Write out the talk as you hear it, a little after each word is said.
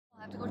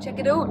have to go check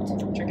it out.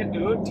 Check it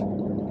out.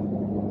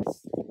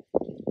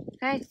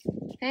 Hey,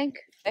 Hank.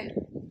 Hey.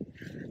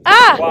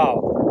 Ah! Wow.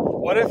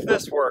 What if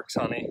this works,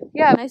 honey?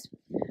 Yeah, nice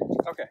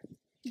Okay.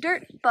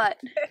 dirt butt.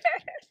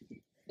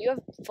 You have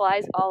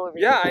flies all over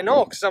you. Yeah, I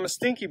know, because I'm a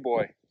stinky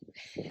boy.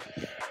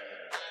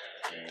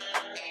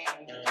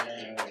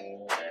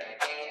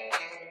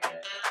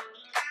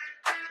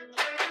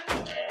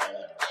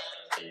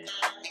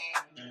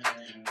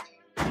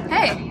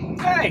 Hey,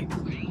 Hey!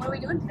 what are we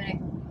doing today?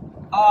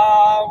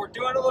 We're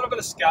doing a little bit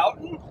of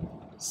scouting.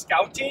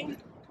 Scouting?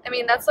 I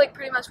mean, that's like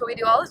pretty much what we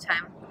do all the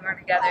time when we're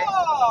together.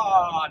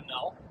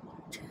 No.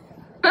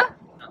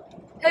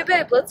 Hey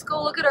babe, let's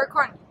go look at our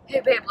corn.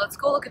 Hey babe, let's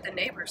go look at the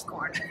neighbor's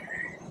corn.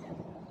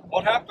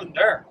 What happened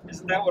there?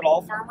 Isn't that what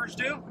all farmers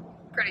do?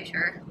 Pretty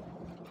sure.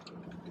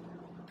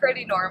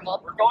 Pretty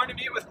normal. We're going to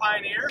meet with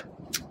Pioneer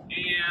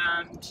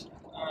and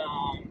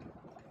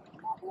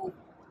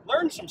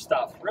learn some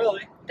stuff,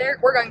 really.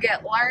 We're gonna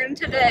get learned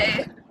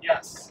today.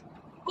 Yes.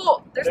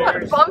 Oh, there's a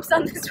lot of bumps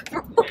on this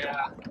road.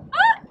 Yeah.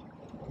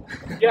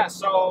 Yeah,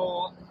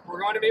 so we're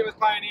going to meet with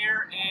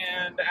Pioneer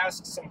and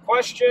ask some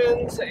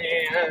questions,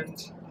 and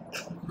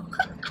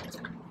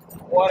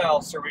what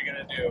else are we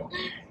going to do?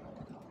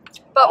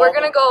 But we're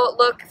gonna go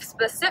look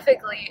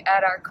specifically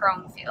at our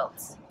Qrome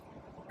fields.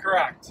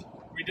 Correct.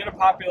 We did a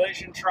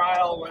population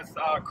trial with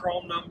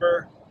Qrome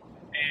number,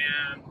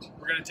 and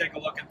we're going to take a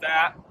look at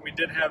that. We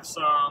did have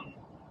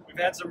we've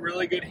had some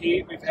really good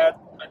heat. We've had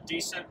a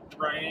decent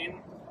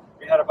rain.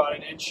 We had about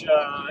an inch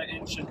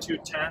and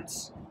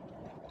 2/10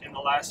 in the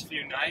last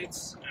few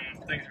nights,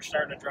 and things are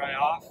starting to dry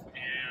off,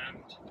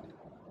 and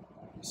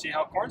see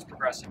how corn's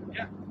progressing.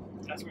 Yeah,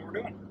 that's what we're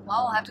doing.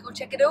 Well, we'll have to go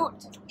check it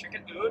out. Check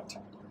it out.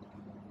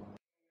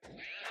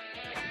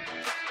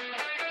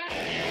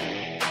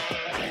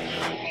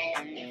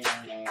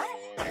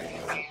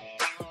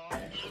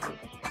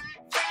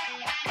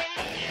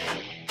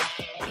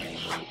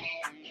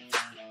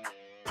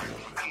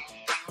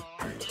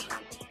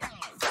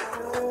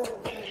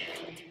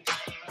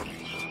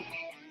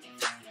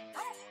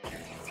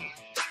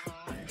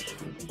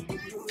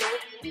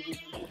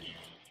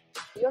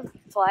 You have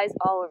flies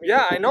all over you.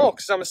 Yeah, I know,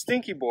 because I'm a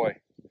stinky boy.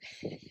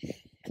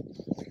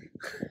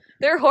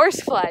 They're horse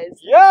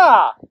flies.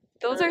 Yeah!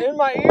 Those They're are in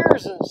my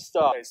ears and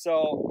stuff. Okay,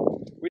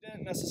 so we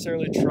didn't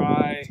necessarily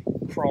try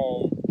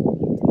Qrome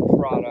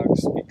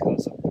products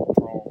because of the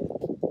Qrome.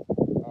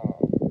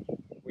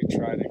 We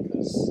tried it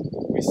because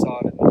we saw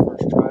it in the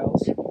first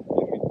trials, and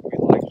we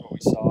liked what we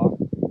saw.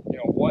 You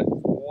know,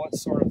 what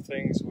sort of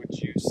things would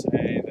you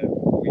say that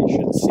we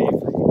should see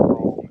from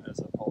Qrome as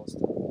opposed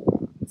to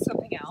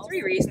something else?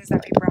 3 reasons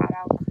that we brought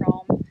out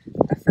Qrome.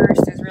 The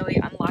first is really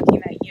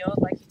unlocking that yield,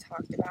 like you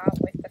talked about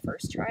with the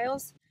first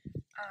trials.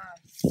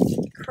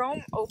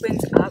 Qrome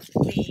opens up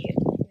the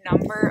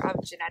number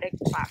of genetic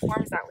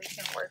platforms that we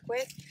can work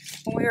with.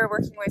 When we were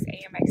working with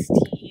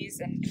AMXTs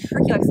and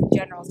Herculex in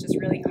general, it's just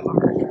really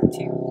hard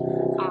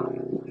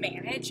to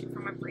manage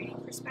from a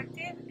breeding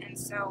perspective. And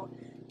so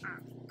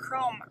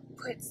Qrome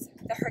puts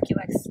the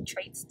Herculex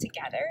traits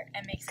together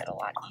and makes it a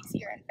lot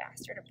easier and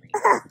faster to breed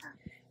with.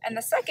 And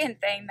the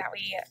second thing that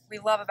we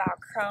love about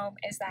Qrome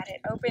is that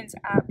it opens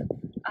up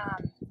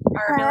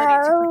our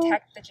ability to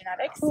protect the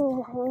genetics.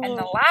 And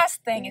the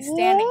last thing is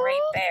standing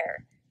right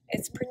there.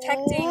 It's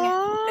protecting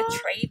the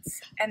traits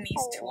and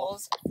these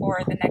tools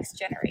for the next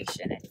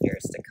generation and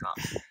years to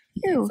come.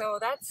 So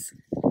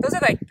those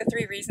are like the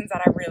 3 reasons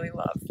that I really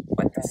love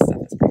what this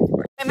stuff is great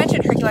for. I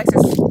mentioned Herculex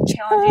is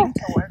challenging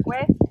to work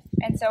with,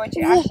 and so what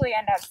you actually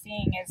end up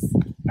seeing is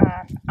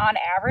on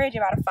average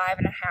about a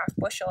 5.5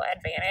 bushel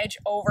advantage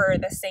over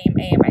the same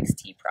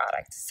AMXT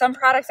product. Some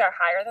products are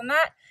higher than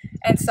that,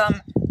 and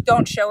some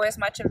don't show as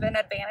much of an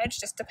advantage,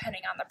 just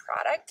depending on the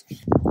product.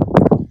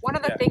 One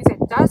of the things it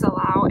does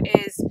allow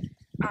is,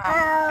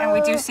 and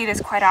we do see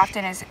this quite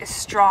often, is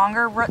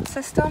stronger root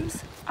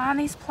systems on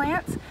these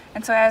plants.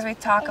 And so as we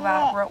talk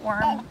about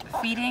rootworm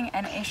feeding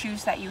and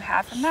issues that you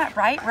have from that,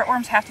 right?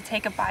 Rootworms have to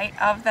take a bite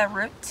of the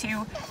root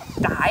to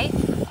die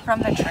from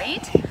the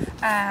trait.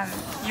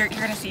 You're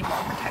going to see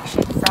more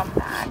protection from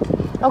that.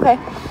 Okay.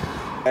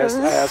 I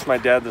asked my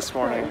dad this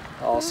morning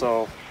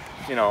also,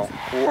 you know,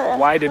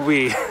 why did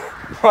we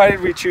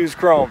choose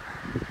Qrome?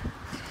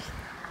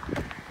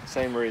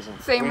 Same reason.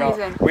 Same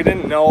reason. We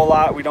didn't know a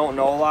lot. We don't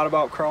know a lot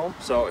about Qrome,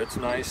 so it's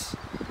nice.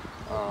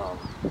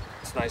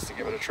 It's nice to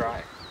give it a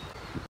try.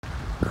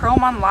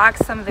 Qrome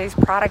unlocks some of these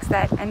products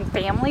and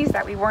families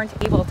that we weren't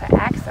able to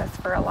access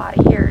for a lot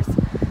of years.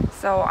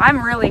 So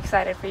I'm really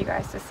excited for you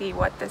guys to see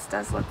what this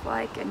does look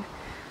like, and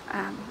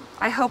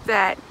I hope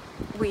that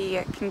we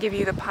can give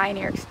you the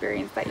Pioneer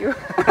experience that you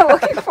are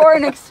looking for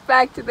and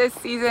expect this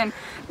season,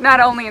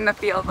 not only in the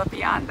field but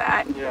beyond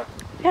that. Yeah.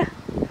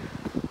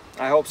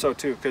 I hope so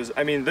too, because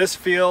I mean this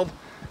field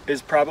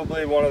is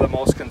probably one of the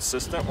most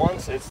consistent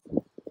ones. It's,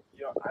 you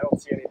know, I don't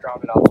see any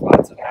drowned out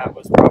spots, and that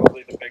was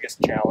probably the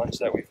biggest challenge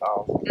that we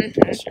found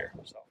this year.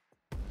 So.